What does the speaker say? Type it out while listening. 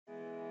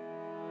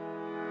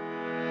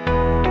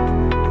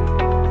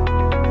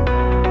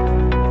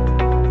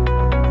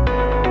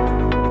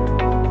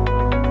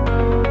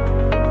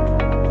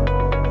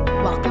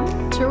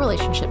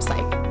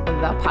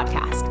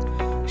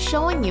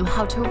you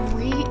how to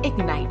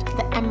reignite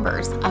the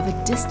embers of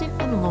a distant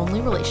and lonely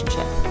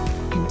relationship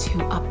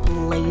into a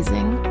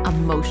blazing,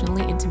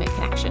 emotionally intimate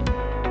connection.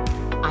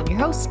 I'm your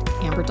host,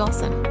 Amber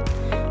Dawson.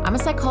 I'm a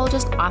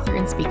psychologist, author,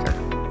 and speaker.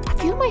 A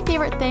few of my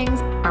favorite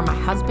things are my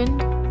husband,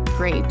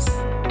 Grapes,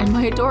 and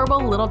my adorable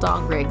little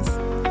dog, Riggs.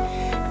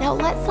 Now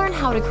let's learn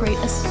how to create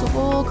a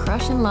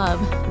soul-crushing love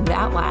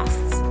that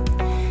lasts.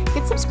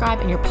 Hit subscribe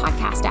in your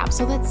podcast app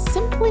so that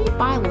simply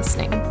by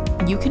listening,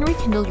 you can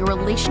rekindle your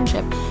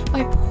relationship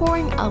by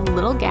pouring a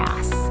little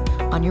gas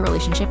on your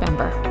relationship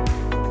ember.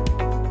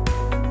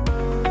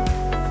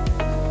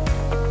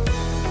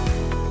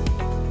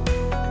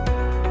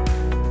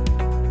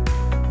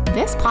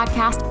 This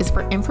podcast is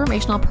for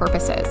informational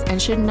purposes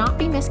and should not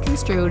be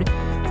misconstrued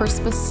for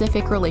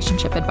specific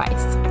relationship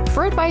advice.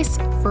 For advice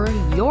for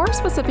your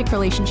specific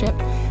relationship,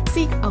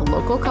 seek a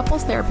local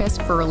couples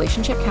therapist for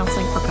relationship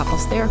counseling or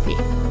couples therapy.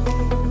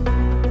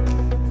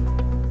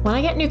 When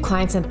I get new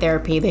clients in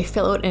therapy, they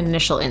fill out an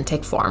initial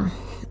intake form.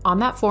 On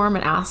that form,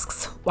 it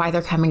asks why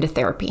they're coming to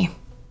therapy.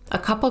 A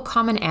couple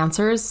common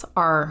answers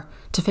are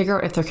to figure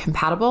out if they're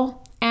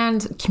compatible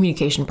and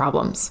communication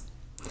problems.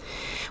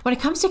 When it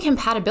comes to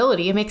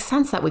compatibility, it makes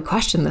sense that we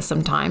question this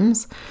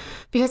sometimes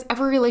because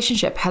every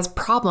relationship has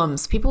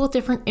problems, people with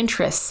different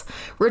interests,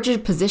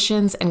 rigid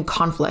positions, and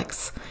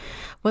conflicts.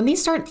 When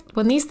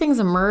these things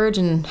emerge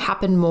and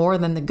happen more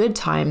than the good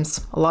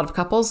times, a lot of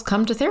couples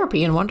come to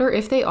therapy and wonder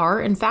if they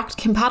are in fact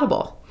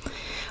compatible.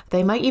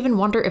 They might even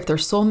wonder if they're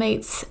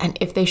soulmates and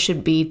if they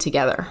should be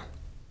together.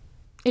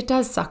 It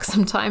does suck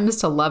sometimes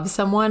to love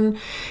someone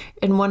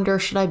and wonder,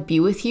 should I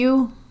be with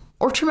you?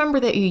 Or to remember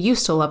that you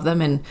used to love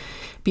them and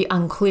be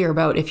unclear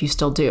about if you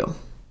still do.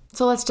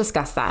 So let's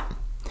discuss that.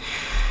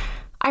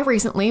 I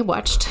recently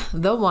watched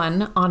The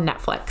One on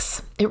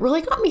Netflix. It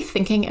really got me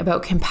thinking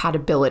about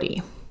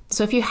compatibility.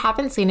 So if you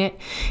haven't seen it,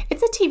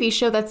 it's a TV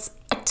show that's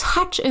a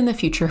touch in the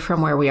future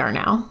from where we are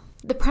now.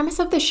 The premise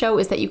of the show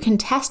is that you can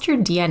test your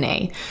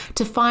DNA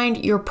to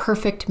find your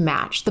perfect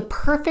match, the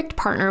perfect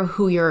partner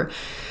who you're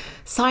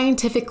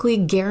scientifically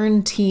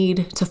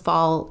guaranteed to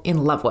fall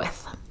in love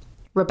with.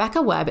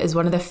 Rebecca Webb is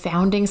one of the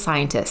founding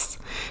scientists.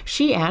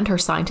 She and her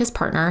scientist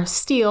partner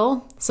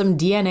steal some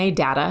DNA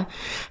data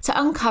to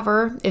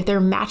uncover if their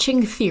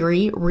matching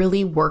theory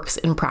really works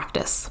in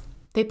practice.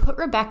 They put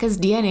Rebecca's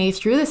DNA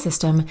through the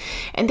system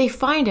and they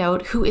find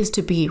out who is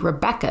to be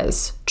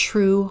Rebecca's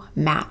true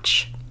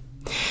match.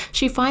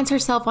 She finds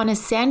herself on a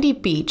sandy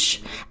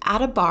beach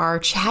at a bar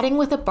chatting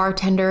with a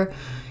bartender,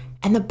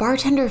 and the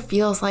bartender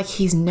feels like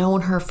he's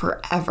known her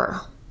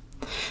forever.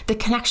 The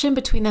connection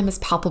between them is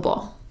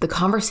palpable. The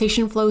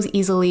conversation flows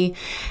easily,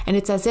 and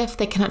it's as if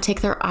they cannot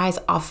take their eyes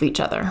off each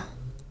other.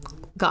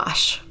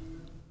 Gosh,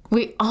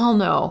 we all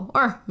know,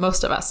 or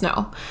most of us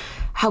know,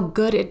 how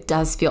good it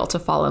does feel to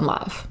fall in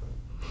love.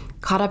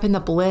 Caught up in the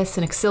bliss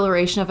and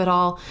exhilaration of it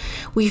all,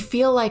 we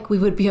feel like we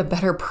would be a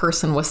better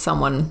person with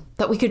someone,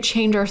 that we could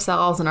change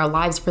ourselves and our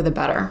lives for the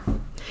better.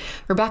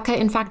 Rebecca,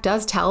 in fact,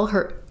 does tell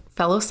her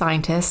fellow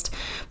scientist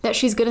that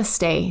she's going to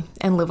stay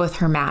and live with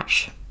her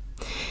match.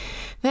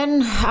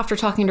 Then, after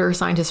talking to her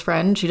scientist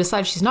friend, she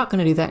decides she's not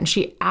going to do that, and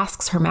she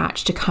asks her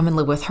match to come and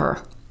live with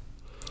her.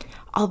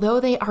 Although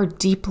they are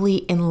deeply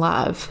in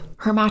love,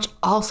 her match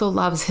also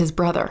loves his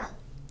brother.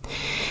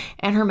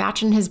 And her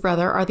match and his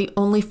brother are the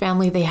only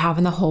family they have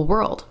in the whole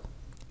world.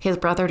 His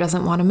brother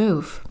doesn't want to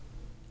move.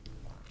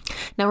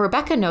 Now,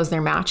 Rebecca knows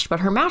they're matched, but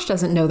her match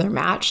doesn't know they're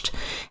matched.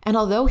 And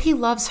although he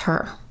loves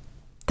her,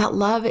 that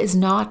love is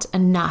not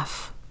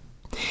enough.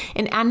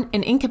 And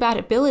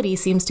incompatibility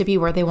seems to be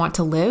where they want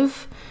to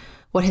live.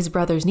 What his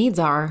brother's needs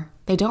are,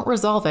 they don't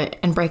resolve it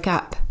and break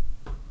up.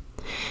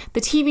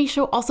 The TV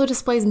show also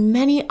displays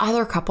many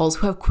other couples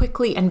who have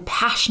quickly and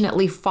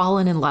passionately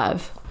fallen in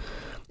love.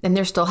 And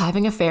they're still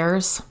having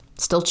affairs,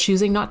 still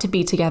choosing not to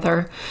be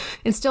together,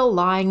 and still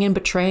lying and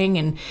betraying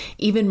and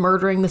even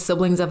murdering the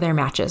siblings of their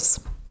matches.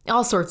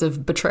 All sorts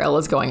of betrayal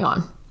is going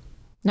on.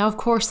 Now, of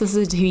course, this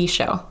is a TV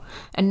show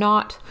and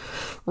not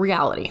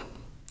reality.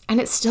 And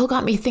it still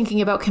got me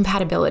thinking about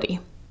compatibility.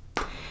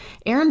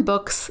 Aaron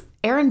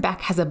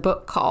Beck has a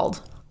book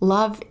called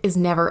Love is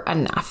Never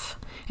Enough,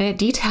 and it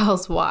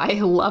details why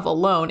love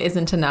alone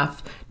isn't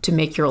enough to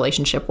make your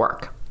relationship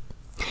work.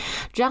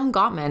 John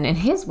Gottman in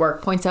his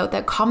work points out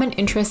that common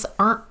interests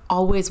aren't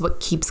always what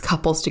keeps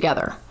couples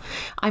together.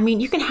 I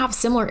mean, you can have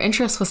similar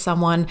interests with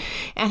someone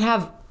and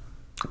have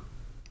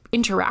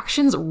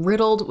interactions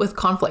riddled with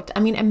conflict. I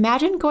mean,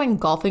 imagine going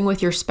golfing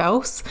with your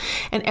spouse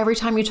and every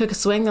time you took a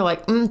swing, they're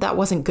like, that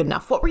wasn't good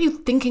enough. What were you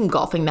thinking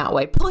golfing that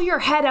way? Pull your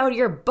head out of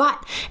your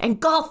butt and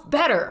golf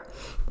better.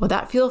 Would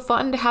that feel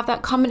fun to have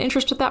that common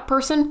interest with that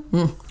person?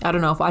 I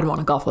don't know if I'd want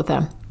to golf with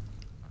them.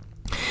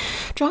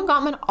 John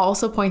Gottman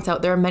also points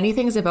out there are many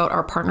things about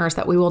our partners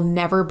that we will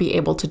never be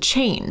able to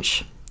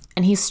change.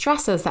 And he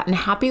stresses that in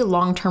happy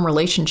long-term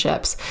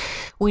relationships,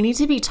 we need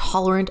to be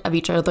tolerant of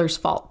each other's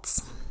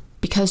faults.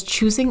 Because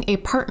choosing a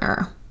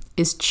partner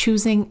is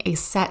choosing a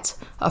set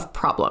of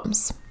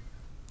problems.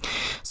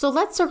 So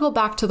let's circle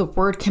back to the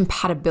word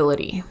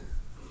compatibility.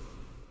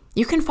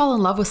 You can fall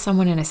in love with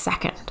someone in a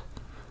second,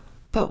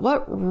 But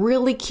what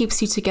really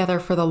keeps you together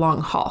for the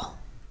long haul?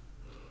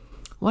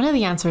 One of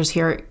the answers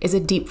here is a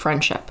deep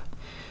friendship.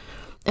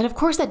 And of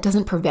course, that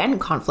doesn't prevent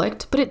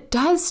conflict, but it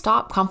does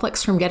stop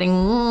conflicts from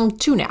getting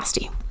too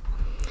nasty.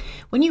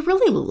 When you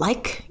really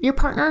like your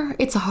partner,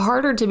 it's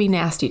harder to be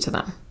nasty to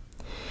them.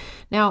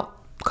 Now,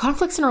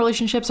 conflicts in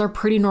relationships are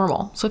pretty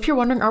normal. So if you're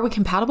wondering, are we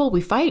compatible?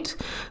 We fight?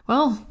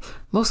 Well,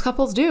 most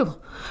couples do.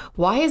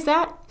 Why is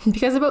that?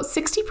 Because about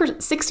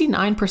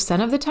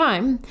 69% of the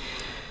time,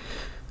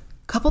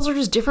 couples are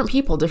just different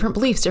people, different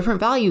beliefs, different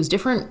values,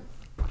 different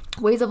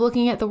ways of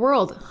looking at the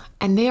world,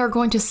 and they are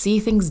going to see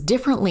things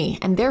differently.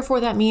 And therefore,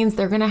 that means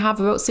they're going to have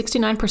about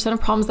 69% of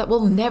problems that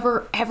will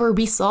never, ever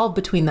be solved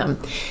between them.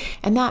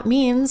 And that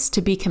means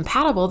to be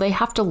compatible, they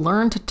have to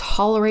learn to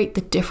tolerate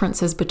the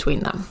differences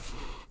between them.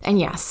 And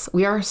yes,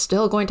 we are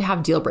still going to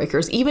have deal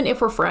breakers. Even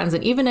if we're friends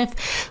and even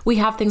if we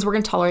have things we're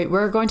going to tolerate,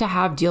 we're going to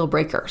have deal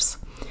breakers.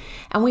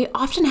 And we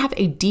often have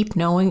a deep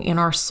knowing in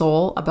our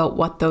soul about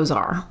what those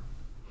are.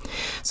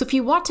 So if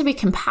you want to be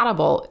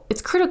compatible,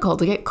 it's critical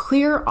to get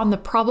clear on the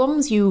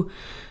problems you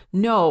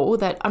know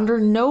that under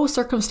no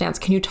circumstance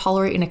can you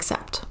tolerate and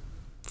accept.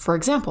 For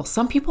example,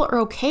 some people are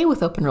okay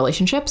with open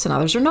relationships and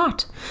others are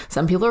not.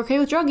 Some people are okay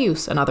with drug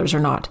use and others are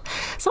not.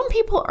 Some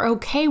people are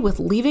okay with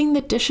leaving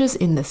the dishes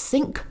in the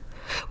sink,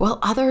 while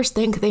others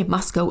think they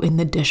must go in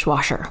the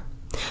dishwasher.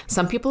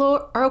 Some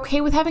people are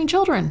okay with having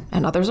children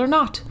and others are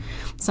not.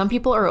 Some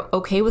people are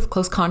okay with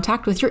close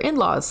contact with your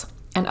in-laws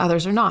and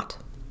others are not.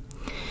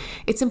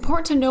 It's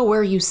important to know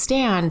where you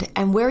stand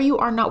and where you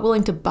are not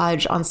willing to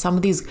budge on some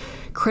of these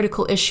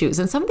critical issues.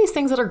 And some of these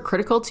things that are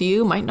critical to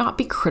you might not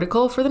be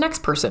critical for the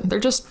next person. They're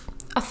just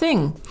a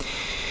thing.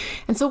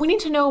 And so we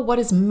need to know what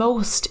is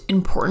most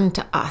important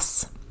to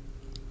us.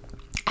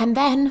 And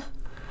then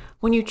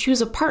when you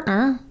choose a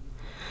partner,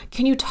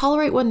 can you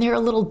tolerate when they're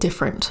a little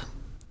different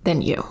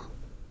than you?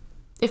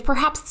 If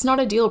perhaps it's not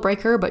a deal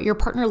breaker, but your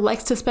partner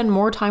likes to spend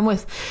more time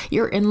with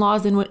your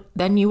in-laws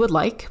than you would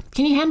like,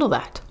 can you handle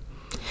that?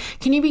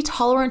 Can you be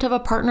tolerant of a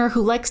partner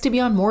who likes to be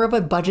on more of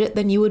a budget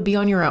than you would be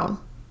on your own?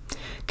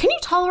 Can you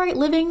tolerate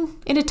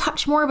living in a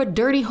touch more of a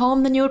dirty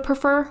home than you would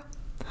prefer?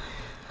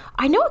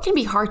 I know it can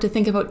be hard to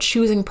think about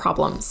choosing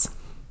problems.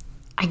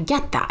 I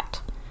get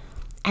that.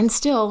 And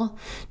still,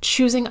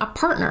 choosing a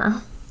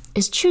partner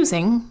is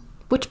choosing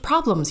which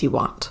problems you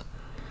want.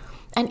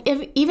 And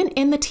even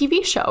in the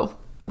TV show,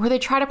 where they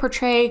try to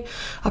portray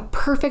a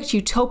perfect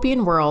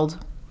utopian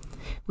world,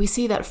 we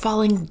see that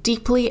falling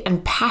deeply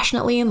and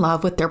passionately in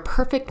love with their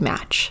perfect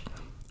match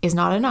is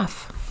not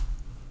enough.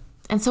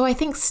 And so I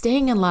think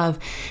staying in love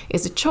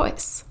is a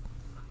choice,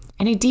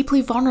 and a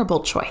deeply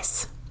vulnerable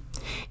choice.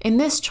 In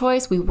this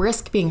choice, we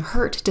risk being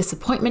hurt,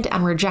 disappointment,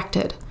 and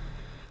rejected,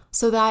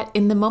 so that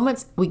in the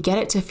moments we get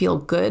it to feel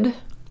good,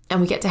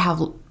 and we get to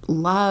have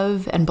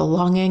love and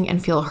belonging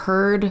and feel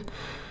heard,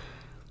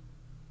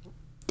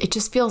 it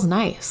just feels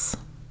nice.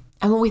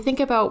 And when we think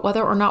about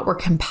whether or not we're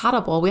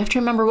compatible, we have to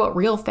remember what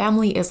real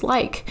family is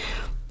like.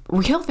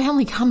 Real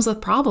family comes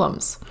with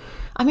problems.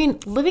 I mean,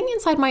 living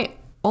inside my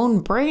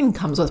own brain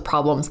comes with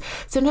problems.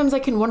 Sometimes I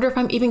can wonder if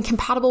I'm even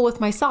compatible with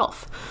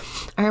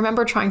myself. I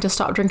remember trying to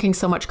stop drinking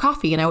so much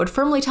coffee, and I would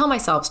firmly tell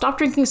myself, stop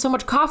drinking so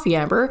much coffee,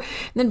 Amber. And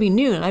then it'd be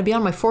noon, and I'd be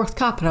on my fourth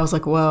cup, and I was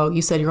like, whoa,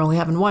 you said you're only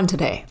having one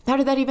today. How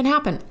did that even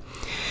happen?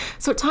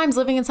 So at times,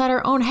 living inside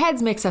our own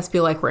heads makes us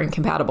feel like we're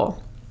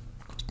incompatible.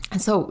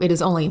 And so it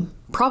is only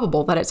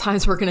probable that at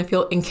times we're going to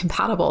feel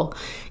incompatible,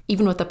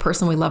 even with the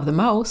person we love the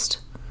most.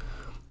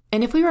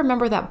 And if we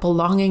remember that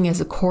belonging is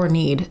a core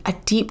need, a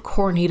deep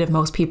core need of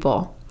most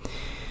people,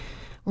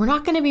 we're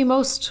not going to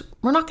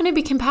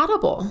be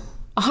compatible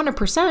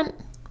 100%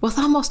 with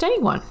almost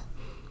anyone.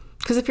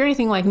 Because if you're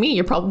anything like me,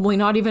 you're probably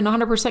not even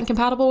 100%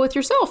 compatible with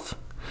yourself.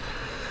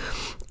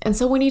 And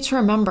so we need to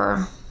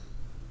remember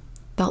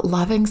that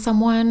loving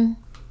someone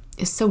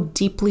is so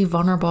deeply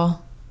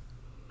vulnerable.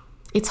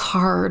 It's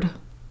hard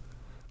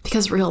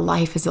because real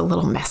life is a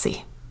little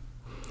messy.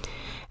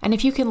 And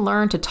if you can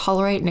learn to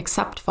tolerate and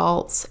accept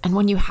faults, and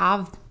when you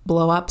have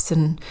blow-ups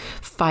and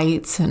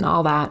fights and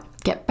all that,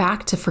 get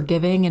back to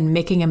forgiving and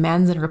making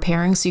amends and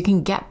repairing so you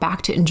can get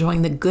back to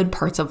enjoying the good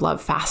parts of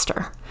love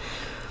faster.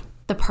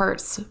 The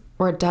parts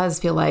where it does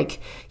feel like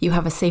you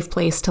have a safe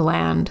place to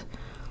land,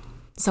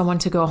 someone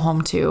to go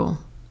home to,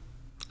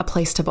 a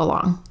place to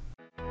belong.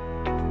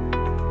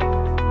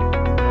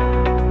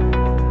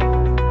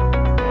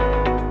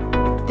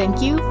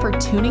 Thank you for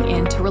tuning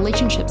in to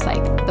Relationship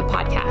Psych, the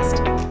podcast,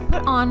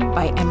 put on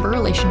by Ember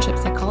Relationship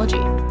Psychology.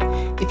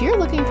 If you're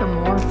looking for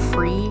more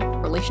free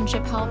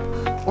relationship help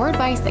or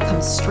advice that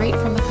comes straight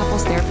from the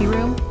couples therapy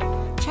room,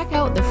 check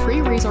out the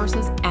free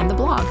resources and the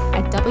blog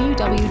at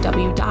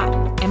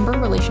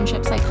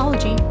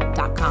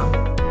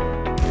www.emberrelationshipsychology.com.